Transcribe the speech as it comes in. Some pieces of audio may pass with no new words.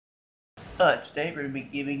Today we're going to be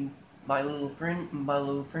giving my little friend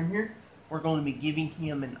here, we're going to be giving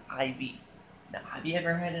him an IV. Now, have you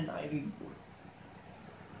ever had an IV before?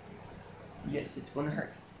 Yes, it's going to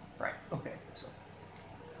hurt. Right, okay, so.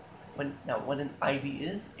 What an IV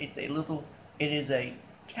is, it is a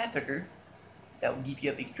catheter that will give you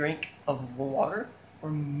a big drink of water or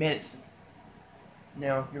medicine.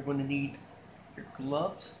 Now, you're going to need your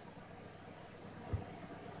gloves.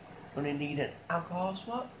 You're going to need an alcohol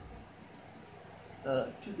swab, a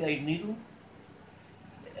 2-gauge needle,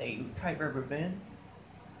 a tight rubber band,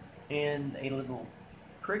 and a little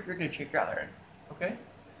pricker to check your iron. Okay?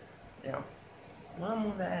 Now, what I'm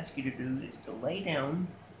going to ask you to do is to lay down.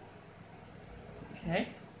 Okay?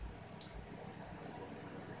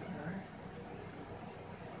 Alright.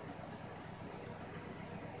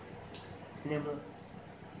 And I'm going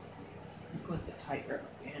to put the tight rubber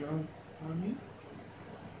band on you.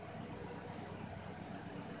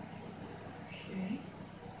 Okay.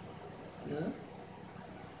 Good.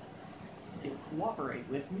 You cooperate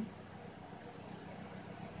with me.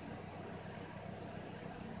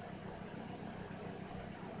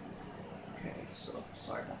 Okay, so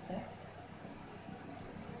sorry about that.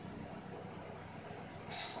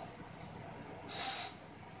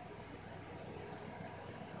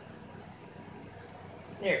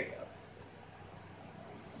 There you go.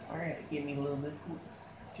 Sorry, I had to give me a little bit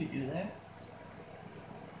to do that.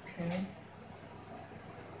 Okay.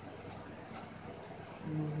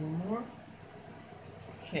 More.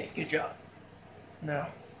 Okay, good job. Now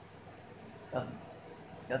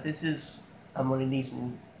this is, I'm gonna need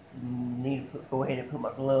to go ahead and put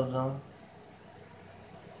my gloves on.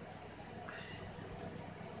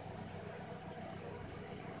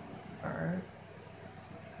 All right.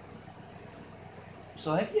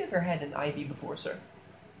 So have you ever had an IV before, sir?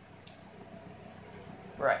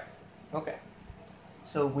 Right. Okay.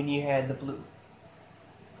 So when you had the flu.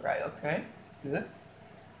 Right. Okay. Good.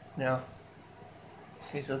 Now.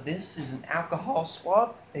 Okay. So this is an alcohol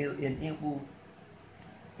swab, and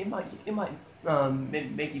it might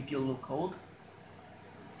make you feel a little cold.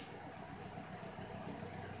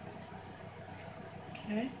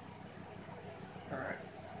 Okay. All right.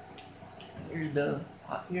 Here's the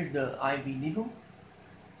IV needle.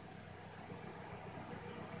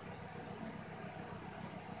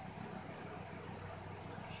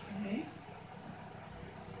 Okay.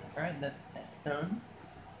 All right. That's done.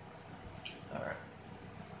 All right.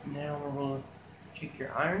 Now we're going to check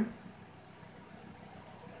your iron.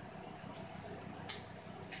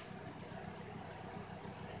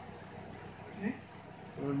 Okay.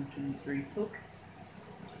 1, 2, 3, poke.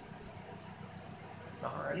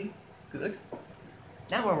 Alrighty, good.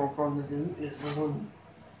 Now what we're going to do is we're going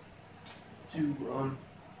to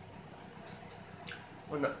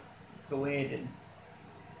go ahead and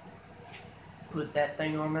put that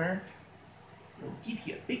thing on there. It'll give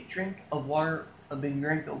you a big drink of water,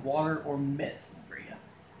 or medicine for you.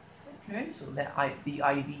 Okay, so the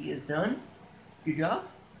IV is done. Good job.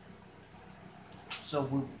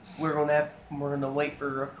 So we're gonna wait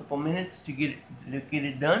for a couple minutes to get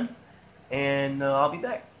it done, and I'll be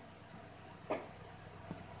back.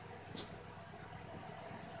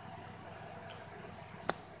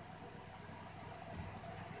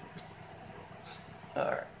 All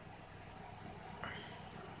right.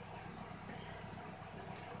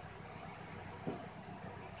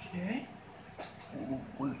 Okay.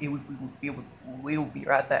 We'll be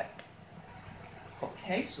right back.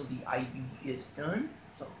 Okay, so the IV is done.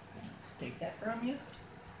 So take that from you.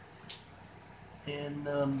 And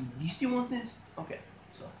do you still want this? Okay,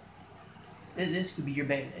 so this could be your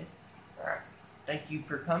Band-Aid. All right. Thank you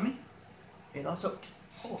for coming. And also,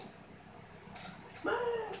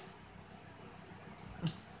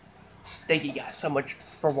 thank you guys so much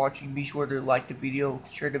for watching. Be sure to like the video,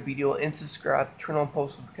 share the video, and subscribe. Turn on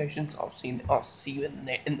post notifications. I'll see you in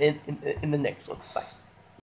the next one. Bye.